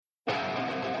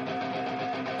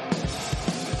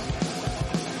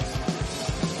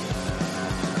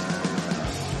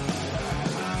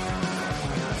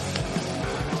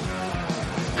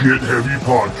Get Heavy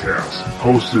Podcast,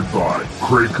 hosted by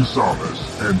Craig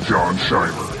Casamas and John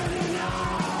Scheimer.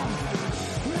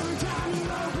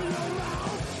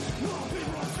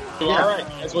 All right,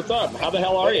 guys, what's up? How the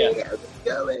hell are you?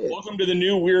 Welcome to the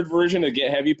new weird version of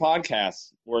Get Heavy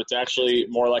Podcast, where it's actually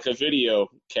more like a video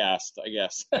cast, I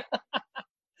guess.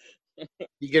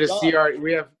 You get to see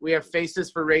we have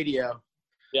faces for radio.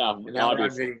 Yeah, and now we're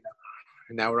on video.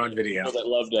 And now we're on video. People that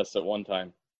loved us at one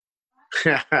time.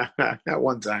 At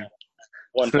one time.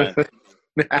 One time.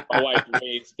 My wife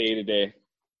waits day to day.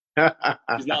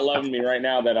 She's not loving me right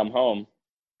now that I'm home.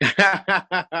 You know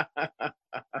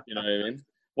what I mean?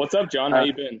 What's up, John? How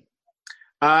you been?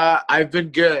 I've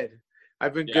been good.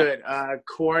 Good.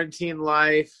 Quarantine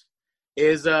life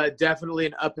is definitely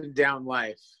an up and down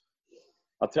life.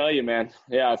 I'll tell you, man.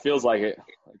 Yeah, it feels like it.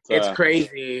 It's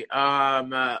crazy.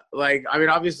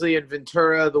 Obviously in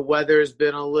Ventura, the weather's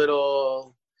been a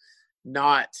little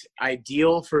not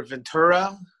ideal for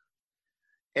Ventura.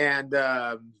 And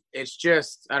it's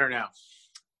just, I don't know.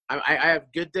 I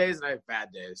have good days and I have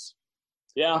bad days.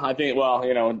 Yeah, I think, well,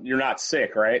 you know, you're not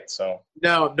sick, right? So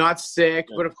no, I'm not sick.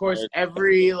 But of course,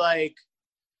 every like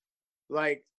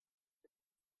I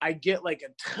get like a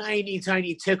tiny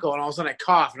tickle and all of a sudden I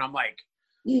cough and I'm like,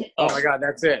 oh my God,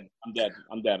 that's it. I'm dead.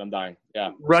 I'm dying.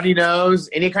 Yeah. Runny nose,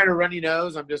 any kind of runny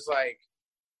nose, I'm just like,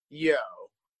 yo,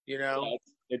 you know?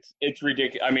 Yeah, it's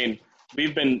ridiculous. I mean,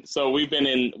 we've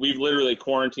literally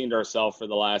quarantined ourselves for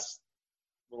the last,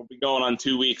 we'll be going on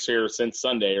 2 weeks here since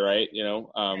Sunday, right? You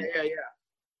know?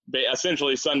 Yeah.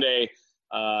 Essentially Sunday,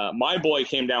 my boy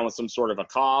came down with some sort of a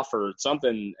cough or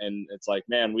something, and it's like,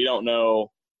 man, we don't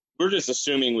know. We're just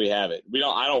assuming we have it.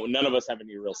 None of us have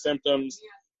any real symptoms.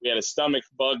 We had a stomach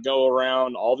bug go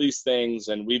around, all these things,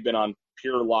 and we've been on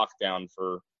pure lockdown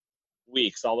for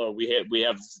weeks, although we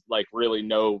have like really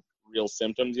no real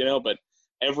symptoms, you know, but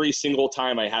every single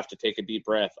time I have to take a deep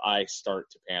breath, I start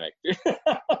to panic.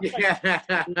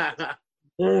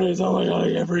 There it is. Oh my God,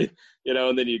 I can't breathe. You know,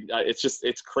 and then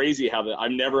it's crazy how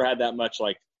I've never had that much,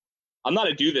 like, I'm not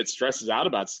a dude that stresses out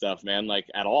about stuff, man, like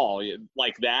at all.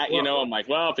 Like that, you know, I'm like,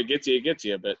 well, if it gets you, it gets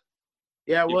you. But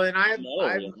yeah, well, and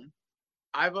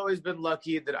I've always been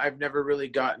lucky that I've never really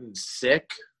gotten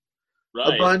sick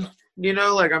a bunch, you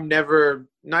know, like I'm never,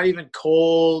 not even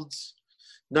colds,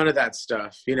 none of that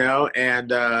stuff, you know, and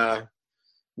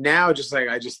now just like,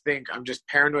 I just think I'm just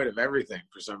paranoid of everything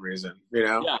for some reason, you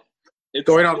know? Yeah. It's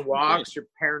going on walks, you're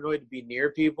paranoid to be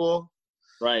near people.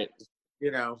 Right.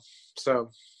 You know,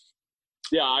 so.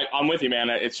 Yeah, I'm with you, man.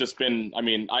 It's just been, I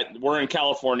mean, we're in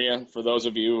California. For those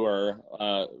of you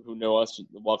who know us,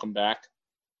 welcome back.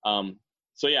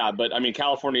 So yeah, but I mean,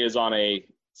 California is on a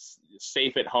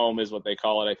safe at home is what they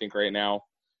call it, I think, right now.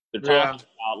 They're talking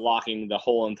about locking the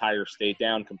whole entire state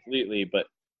down completely, but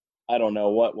I don't know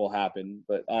what will happen.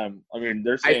 But I mean,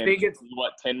 they're saying, I think it's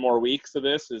 10 more weeks of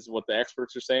this is what the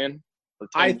experts are saying.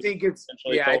 I think it's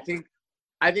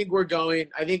I think we're going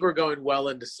well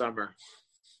into summer.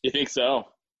 You think so?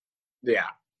 Yeah.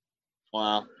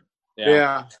 Wow.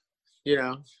 Yeah. You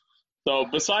know. So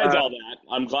besides all that,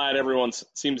 I'm glad everyone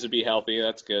seems to be healthy.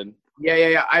 That's good.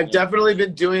 Yeah. I've definitely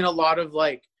been doing a lot of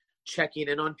like checking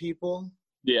in on people.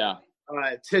 Yeah.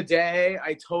 Today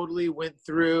I totally went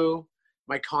through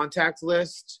my contact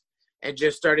list and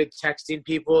just started texting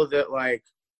people that like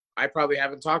I probably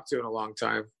haven't talked to in a long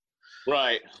time.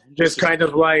 Right. Just kind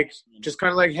of like,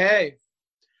 hey,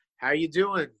 how you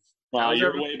doing? Wow,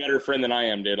 you're a way better friend than I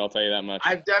am, dude. I'll tell you that much.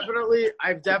 I've definitely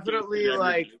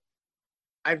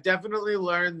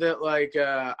learned that like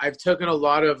I've taken a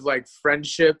lot of like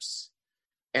friendships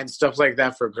and stuff like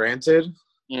that for granted.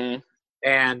 Mm-hmm.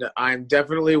 And I'm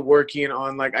definitely working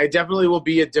on like I definitely will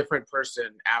be a different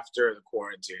person after the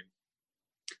quarantine.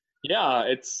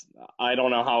 Yeah, I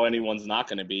don't know how anyone's not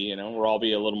going to be, you know. We'll all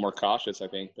be a little more cautious, I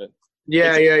think, but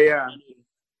yeah.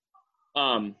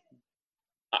 I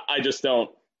just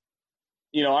don't,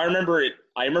 you know, I remember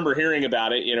hearing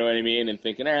about it, you know what I mean, and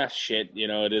thinking, shit, you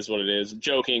know, it is what it is.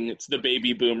 Joking, it's the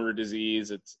baby boomer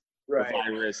disease, it's the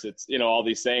virus, it's, you know, all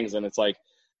these things, and it's like,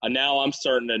 now I'm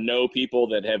starting to know people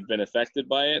that have been affected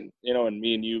by it, you know, and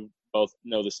me and you both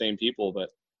know the same people, but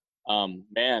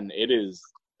man, it is,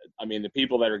 I mean, the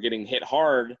people that are getting hit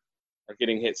hard are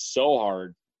getting hit so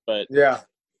hard, but yeah.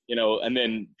 You know, and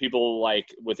then people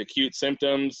like with acute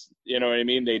symptoms, you know what I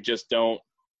mean? They just don't,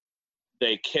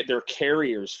 they're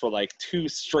carriers for like 2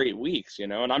 straight weeks, you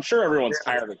know, and I'm sure everyone's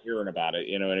tired of hearing about it.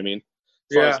 You know what I mean?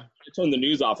 So yeah. I turned the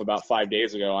news off about 5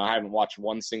 days ago. I haven't watched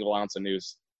one single ounce of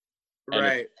news. And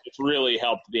right. It's really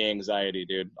helped the anxiety,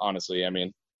 dude. Honestly. I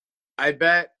mean, I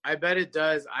bet it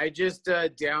does. I just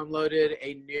downloaded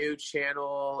a new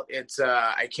channel. It's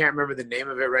I can't remember the name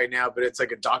of it right now, but it's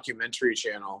like a documentary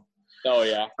channel. Oh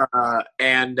yeah.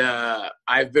 And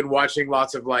I've been watching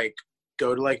lots of like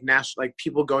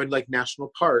people going to like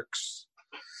national parks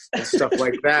and stuff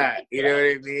like that. You know what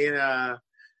I mean?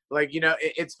 Like, you know,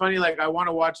 it's funny. Like, I want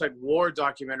to watch like war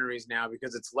documentaries now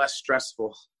because it's less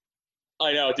stressful.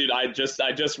 I know, dude. I just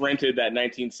rented that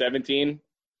 1917.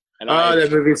 And that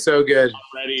movie's so good.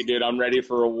 I'm ready, dude. I'm ready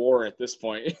for a war at this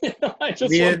point. I'm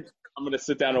going to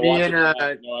sit down and watch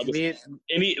it.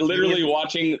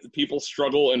 Watching people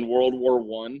struggle in World War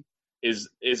I is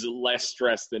less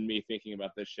stress than me thinking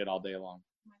about this shit all day long.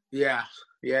 Yeah.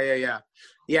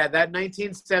 Yeah, that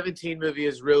 1917 movie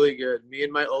is really good. Me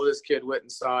and my oldest kid went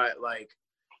and saw it like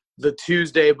the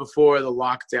Tuesday before the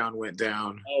lockdown went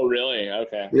down. Oh, really?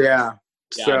 Okay. Yeah.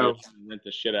 Yeah, so I'm gonna rent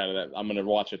the shit out of that. I'm gonna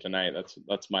watch it tonight.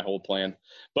 That's my whole plan.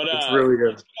 But it's really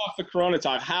good. Let's get off the Corona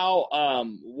talk. How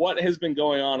what has been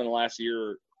going on in the last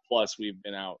year plus we've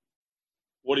been out?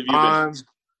 What have you been?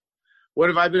 What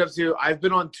have I been up to? I've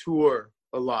been on tour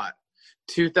a lot.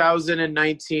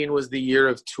 2019 was the year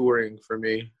of touring for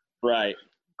me. Right.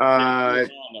 A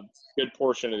good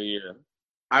portion of the year.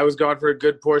 I was gone for a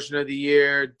good portion of the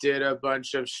year. Did a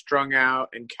bunch of Strung Out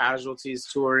and Casualties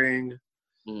touring.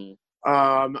 Mm-hmm.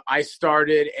 I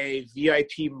started a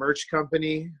VIP merch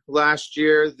company last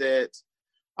year that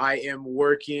I am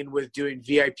working with doing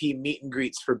VIP meet and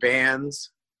greets for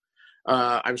bands.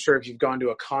 I'm sure if you've gone to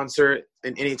a concert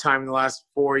in any time in the last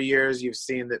 4 years, you've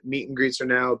seen that meet and greets are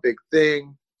now a big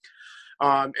thing.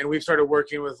 And we've started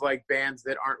working with like bands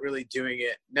that aren't really doing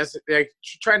it, like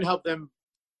trying to help them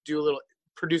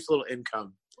produce a little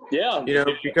income. Yeah, you know,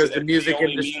 because the music the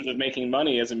only industry means of making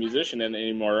money as a musician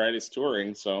anymore, right? Is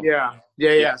touring. So yeah.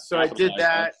 So I did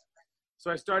that. So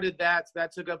I started that. So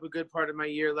that took up a good part of my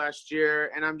year last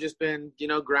year, and I've just been, you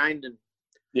know, grinding.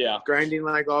 Yeah, grinding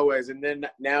like always, and then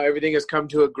now everything has come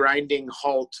to a grinding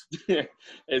halt.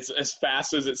 It's as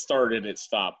fast as it started, it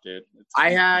stopped, dude.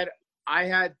 I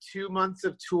had 2 months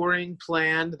of touring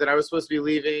planned that I was supposed to be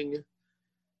leaving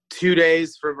 2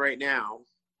 days from right now.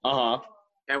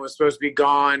 And was supposed to be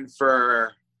gone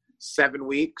for 7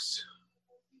 weeks.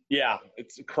 Yeah,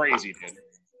 it's crazy, dude.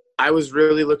 I was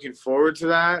really looking forward to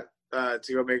that,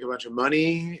 to go make a bunch of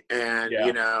money and,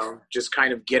 you know, just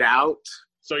kind of get out.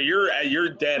 So you're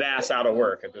dead ass out of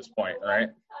work at this point, right?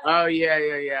 Oh,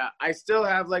 yeah. I still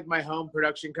have, like, my home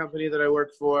production company that I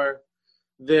work for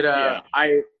that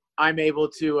I'm able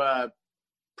to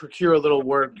procure a little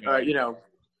work, you know.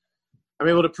 I'm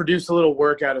able to produce a little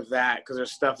work out of that because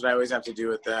there's stuff that I always have to do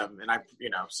with them, and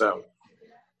so.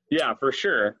 Yeah, for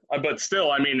sure. But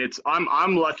still, I mean,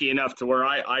 I'm lucky enough to where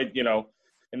I you know,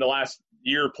 in the last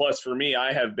year plus for me,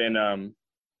 I have been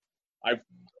I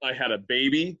had a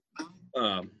baby,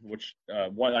 which I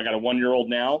got a 1-year-old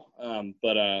now,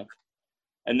 but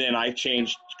and then I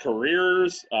changed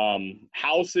careers,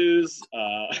 houses,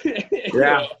 damn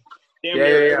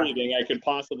near everything I could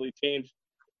possibly change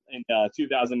in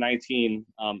 2019,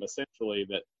 essentially,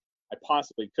 that I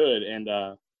possibly could, and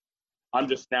I'm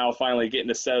just now finally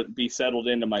getting to be settled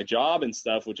into my job and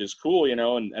stuff, which is cool, you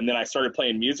know. And then I started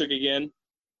playing music again.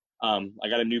 I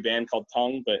got a new band called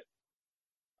Tongue, but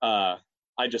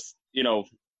I just, you know,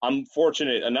 I'm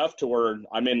fortunate enough to where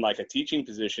I'm in like a teaching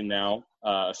position now,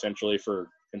 essentially for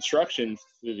construction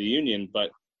through the union,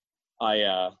 but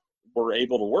we're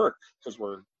able to work because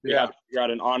we have to figure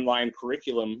out an online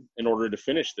curriculum in order to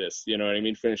finish this, you know what I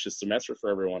mean? Finish this semester for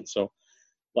everyone. So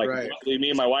like me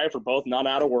and my wife are both not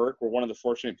out of work. We're one of the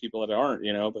fortunate people that aren't,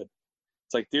 you know, but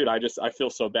it's like, dude, I feel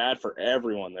so bad for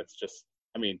everyone that's just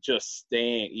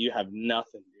staying. You have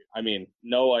nothing, dude. I mean,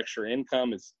 no extra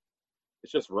income it's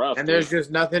just rough. And there's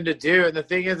just nothing to do. And the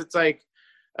thing is, it's like,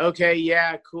 okay,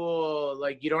 yeah, cool.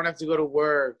 Like, you don't have to go to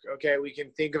work. Okay, we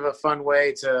can think of a fun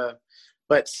way to,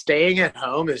 but staying at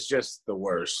home is just the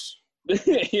worst.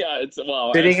 Yeah, it's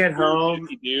sitting at home,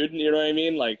 dude. You know what I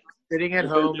mean? Like sitting at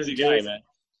home is guy, man.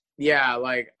 Yeah,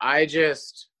 like I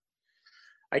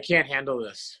can't handle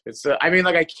this. It's I mean,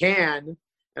 like I can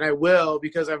and I will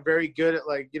because I'm very good at,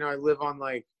 like, you know,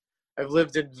 I've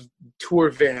lived in tour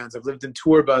vans, I've lived in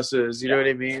tour buses, you know what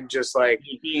I mean? Just like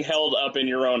being held up in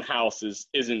your own house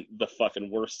isn't the fucking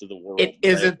worst of the world. It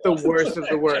isn't the worst of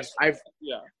the worst.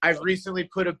 I've recently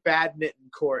put a badminton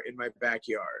court in my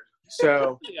backyard.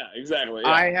 So yeah, exactly. Yeah.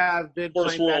 I have been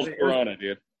first playing world Corona,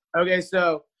 dude. Okay,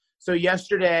 so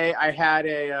yesterday I had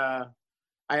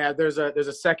there's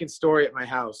a second story at my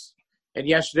house, and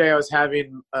yesterday I was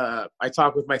having I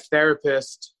talked with my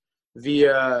therapist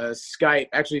via Skype,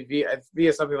 actually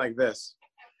via something like this,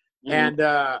 And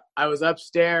I was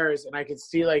upstairs and I could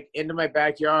see like into my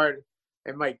backyard,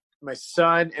 and my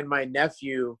son and my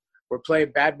nephew were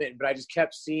playing badminton, but I just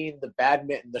kept seeing the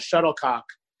badminton, the shuttlecock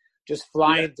just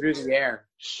flying through the air.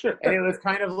 Sure. And it was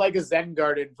kind of like a Zen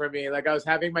garden for me. Like I was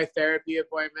having my therapy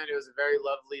appointment. It was a very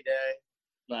lovely day.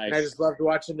 Nice. And I just loved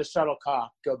watching the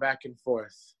shuttlecock go back and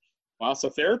forth. Wow, so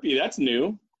therapy, that's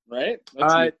new, right?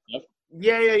 That's new stuff.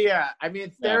 Yeah. I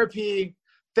mean, therapy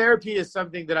is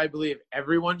something that I believe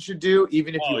everyone should do,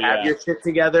 even if you have your shit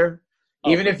together.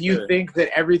 Even if you think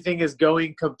that everything is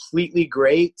going completely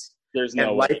great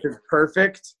and life is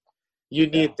perfect,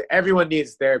 everyone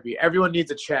needs therapy. Everyone needs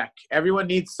a check. Everyone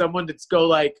needs someone to go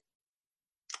like,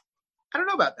 I don't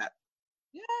know about that.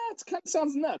 Yeah, it kind of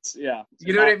sounds nuts. Yeah.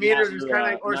 You know what I mean? Or just kind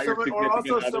of like, or someone, or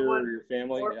also someone, or your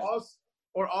family.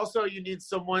 Or also you need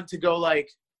someone to go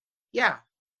like, yeah,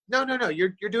 no,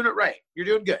 you're doing it right. You're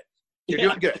doing good. You're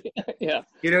doing good. Yeah.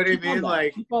 You know what I mean?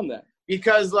 Like, keep on that.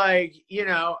 Because like, you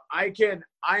know, I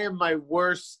am my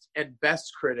worst and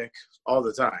best critic all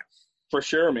the time. For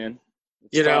sure, man.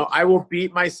 You know, I will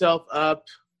beat myself up.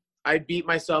 I beat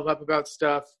myself up about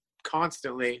stuff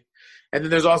constantly. And then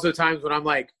there's also times when I'm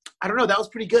like, I don't know, that was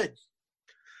pretty good.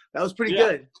 That was pretty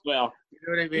good. Well, you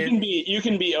know what I mean? You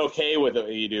can be okay with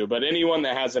what you do, but anyone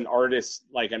that has an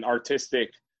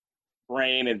artistic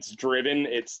brain, it's driven.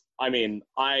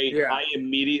 I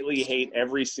immediately hate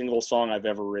every single song I've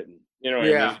ever written. You know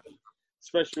what I mean?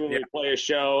 Especially when we play a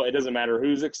show, it doesn't matter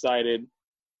who's excited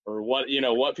or what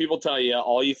people tell you.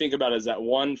 All you think about is that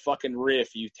one fucking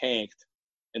riff you tanked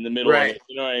in the middle of it.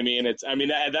 You know what I mean?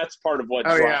 That's part of what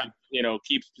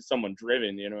keeps someone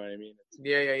driven. You know what I mean?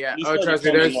 Yeah. Oh, trust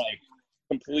me, there's like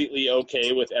completely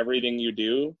okay with everything you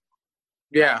do.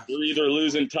 Yeah. You're either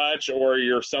losing touch or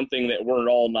you're something that we're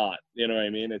all not. You know what I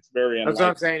mean? It's very unlikely. That's what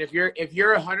I'm saying. If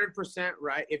you're 100%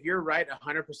 right, if you're right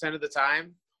 100% of the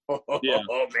time, oh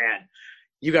man,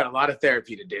 you got a lot of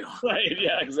therapy to do. Right?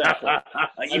 Yeah, exactly.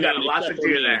 You got a lot to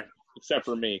do there. Except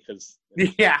for me, because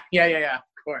yeah. Of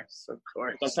course. I'm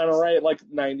kind of right, like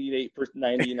 99%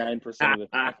 of the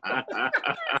time.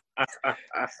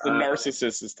 The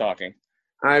narcissist is talking.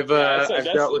 I've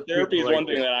dealt with therapy is one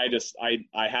thing that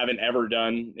I haven't ever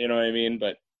done. You know what I mean?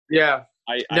 But yeah,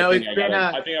 I think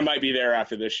I might be there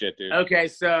after this shit, dude. Okay,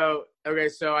 so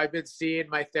I've been seeing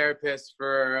my therapist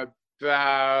for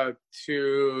about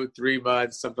 2-3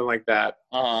 months, something like that.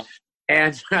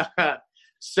 And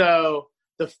so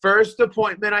the first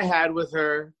appointment I had with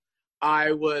her,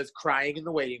 I was crying in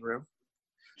the waiting room,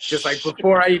 just like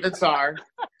before I even saw her.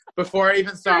 I'm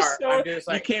just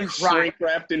like, you came shrink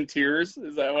wrapped in tears.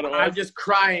 Is that what it was? I'm just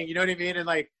crying. You know what I mean? And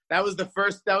like that was the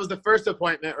first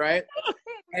appointment, right?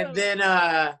 And then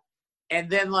I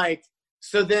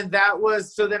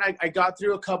got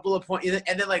through a couple of appointments,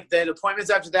 and then like the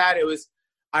appointments after that,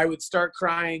 I would start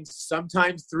crying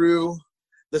sometimes through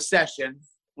the session.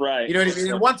 Right. You know what I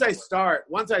mean? And once I start,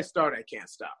 I can't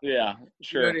stop. Yeah,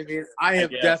 sure. You know what I mean? I am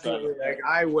definitely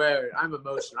I'm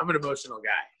emotional. I'm an emotional guy,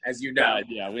 as you know.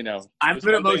 Yeah, we know. I'm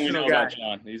an emotional guy.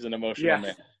 John. He's an emotional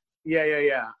man.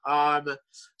 Yeah.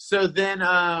 So then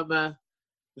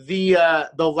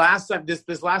the last time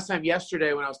this last time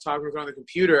yesterday when I was talking with her on the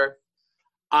computer,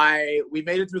 we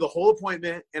made it through the whole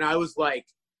appointment and I was like,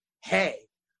 hey,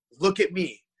 look at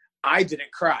me. I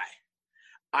didn't cry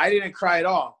at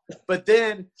all. But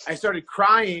then I started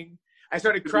crying.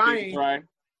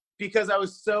 Because I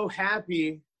was so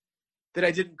happy that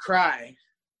I didn't cry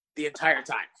the entire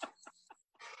time.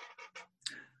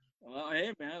 Well,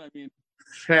 hey, man. I mean,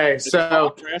 hey, so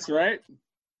progress, right?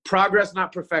 Progress,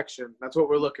 not perfection. That's what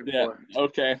we're looking for.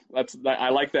 Okay. I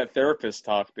like that therapist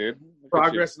talk, dude.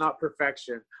 Progress, not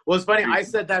perfection. Well, it's funny. I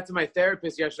said that to my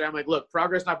therapist yesterday. I'm like, look,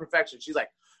 progress, not perfection. She's like,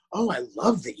 oh, I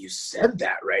love that you said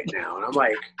that right now. And I'm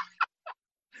like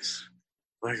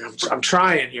I'm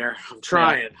trying here. I'm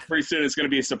trying. Yeah. Pretty soon it's going to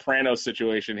be a Sopranos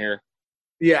situation here.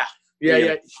 Yeah.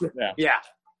 Anyway.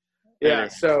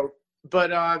 So,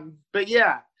 but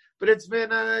it's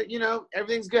been,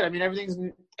 everything's good. I mean,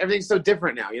 everything's so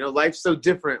different now. You know, life's so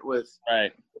different with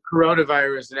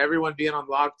coronavirus and everyone being on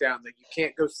lockdown that you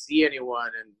can't go see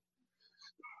anyone. And,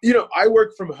 you know, I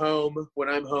work from home when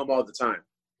I'm home all the time.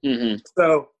 Mm-hmm.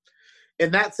 So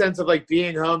in that sense of like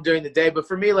being home during the day, but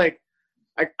for me, like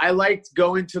I liked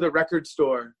going to the record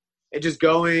store and just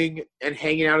going and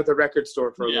hanging out at the record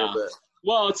store for a little bit.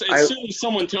 Well, as soon as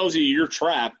someone tells you you're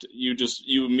trapped, you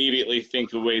immediately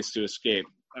think of ways to escape.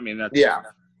 I mean,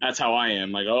 that's how I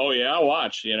am. Like, oh yeah, I'll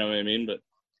watch. You know what I mean? But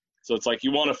so it's like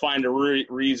you want to find a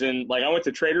reason. Like I went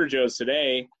to Trader Joe's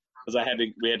today because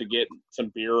we had to get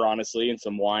some beer, honestly, and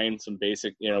some wine, some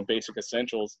basic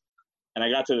essentials. And I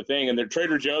got to the thing, and their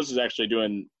Trader Joe's is actually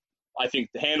doing I think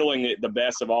handling it the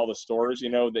best of all the stores.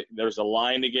 There's a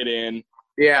line to get in.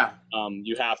 Yeah.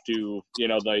 You have to,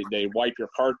 they wipe your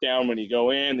cart down when you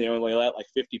go in. They only let like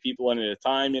 50 people in at a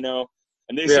time, and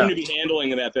they seem to be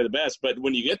handling that the best. But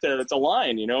when you get there, it's a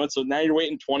line, and so now you're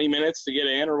waiting 20 minutes to get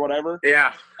in or whatever.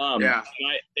 Yeah.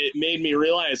 It made me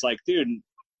realize, like, dude,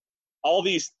 all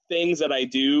these things that I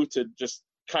do to just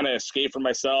kind of escape from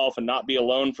myself and not be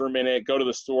alone for a minute, go to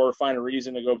the store, find a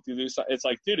reason to go do this. It's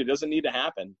like, dude, it doesn't need to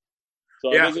happen.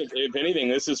 So I think if anything,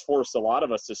 this has forced a lot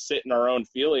of us to sit in our own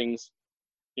feelings.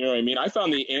 You know what I mean? I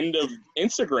found the end of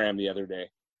Instagram the other day.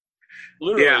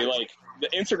 Literally, like, the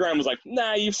Instagram was like,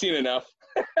 nah, you've seen enough.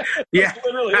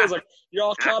 Literally, it was like, you're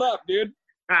all caught up, dude.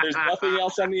 There's nothing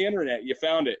else on the internet. You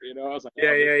found it. I was like,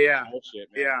 bullshit,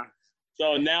 man. Yeah.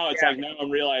 So now it's like, now I'm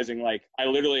realizing, like,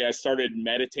 I started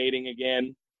meditating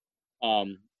again.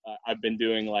 I've been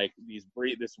doing like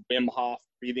this Wim Hof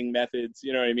breathing methods,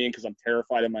 you know what I mean? Because I'm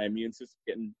terrified of my immune system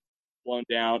getting blown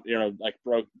down, like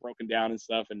broken down and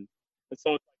stuff. And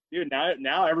so, dude,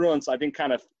 now everyone's, I think,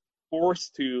 kind of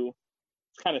forced to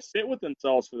kind of sit with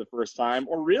themselves for the first time,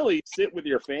 or really sit with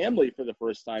your family for the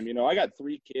first time. I got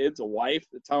 3 kids, a wife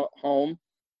that's home,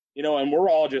 and we're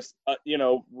all just,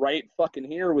 right fucking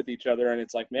here with each other. And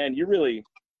it's like, man, you really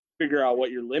figure out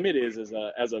what your limit is as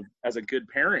a good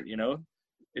parent,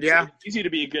 It's easy to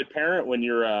be a good parent when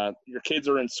your kids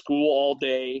are in school all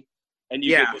day and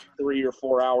you get 3 or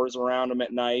 4 hours around them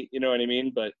at night, you know what I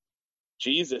mean? But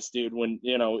Jesus, dude, when,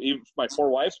 even my poor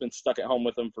wife's been stuck at home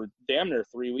with them for damn near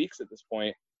 3 weeks at this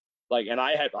point. Like, and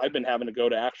I've been having to go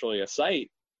to actually a site.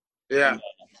 Yeah. And,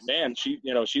 man,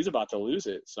 she's about to lose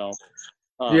it. So,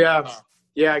 I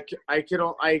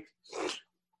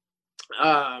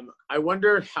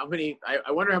wonder how many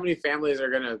families are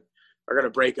gonna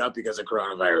break up because of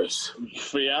coronavirus.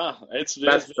 Yeah, it's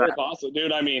very possible,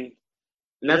 dude. I mean,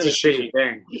 and that's a shitty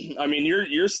thing. I mean,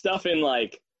 you're stuffing,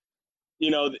 like,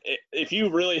 if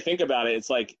you really think about it, it's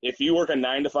like, if you work a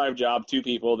 9-to-5 job, 2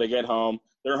 people, they get home,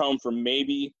 they're home from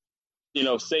maybe,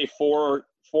 say 4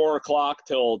 o'clock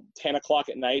till 10 o'clock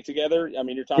at night together. I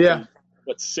mean, you're talking,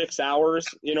 6 hours?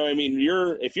 You know what I mean?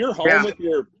 If you're home with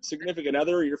your significant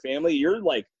other or your family, you're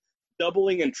like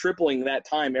doubling and tripling that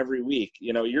time every week.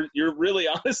 You're really,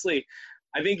 honestly,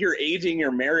 I think you're aging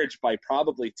your marriage by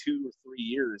probably 2 or 3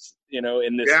 years,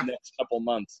 in this next couple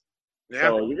months. Yeah.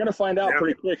 So you're going to find out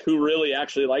pretty quick who really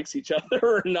actually likes each other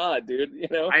or not, dude,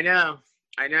 I know.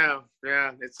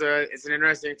 Yeah. It's an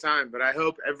interesting time, but I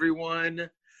hope everyone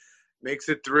makes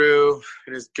it through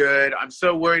and is good. I'm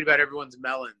so worried about everyone's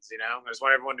melons, I just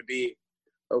want everyone to be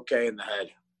okay in the head.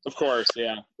 Of course,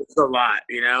 yeah. It's a lot,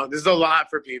 This is a lot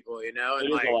for people, and it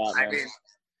is a lot, man. I mean,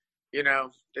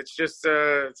 it's just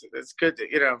it's good to,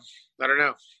 I don't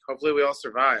know. Hopefully we all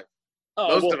survive.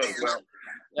 Most of us will.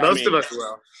 Most of us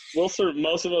will.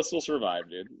 Most of us will survive,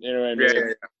 dude. You know what I mean?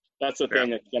 Yeah. That's the thing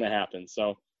that's going to happen.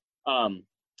 So,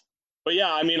 but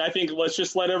yeah, I mean, I think let's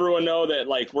just let everyone know that,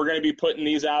 like, we're going to be putting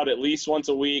these out at least once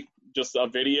a week, just a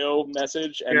video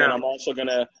message. And then I'm also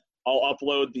I'll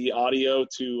upload the audio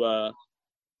to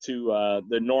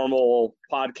the normal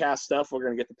podcast stuff. We're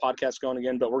going to get the podcast going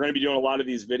again, but we're going to be doing a lot of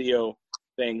these video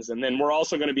things. And then we're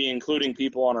also going to be including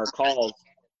people on our calls.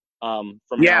 From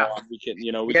now on, we can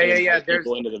invite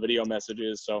people into the video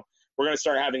messages. So we're going to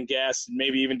start having guests,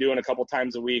 maybe even doing a couple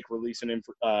times a week, releasing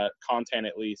content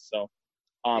at least. So,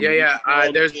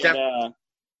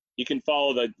 you can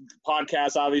follow the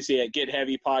podcast, obviously, at Get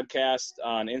Heavy Podcast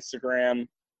on Instagram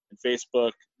and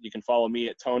Facebook. You can follow me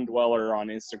at Tone Dweller on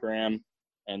Instagram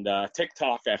and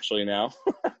TikTok, actually, now,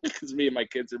 because me and my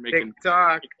kids are making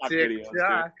TikTok videos.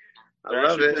 They're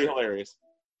love it. Pretty hilarious.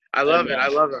 I love it. I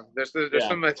love them. There's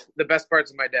some of the best parts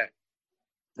of my day.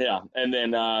 Yeah, and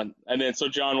then so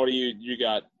John, what do you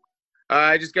got?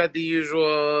 I just got the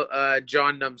usual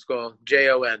John Numbskull,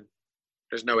 Jon.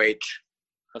 There's no H.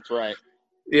 That's right.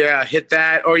 Yeah, hit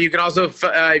that. Or you can also, if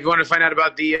you want to find out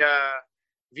about the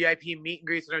VIP meet and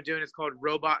greets that I'm doing, it's called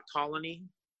Robot Colony.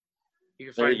 You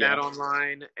can find that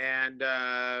online, and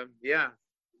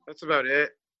that's about it.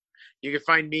 You can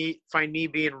find me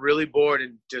being really bored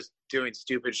and just doing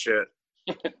stupid shit.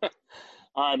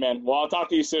 All right, man. Well, I'll talk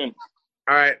to you soon.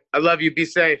 All right. I love you. Be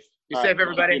safe. Be safe,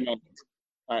 everybody. All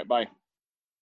right. Bye.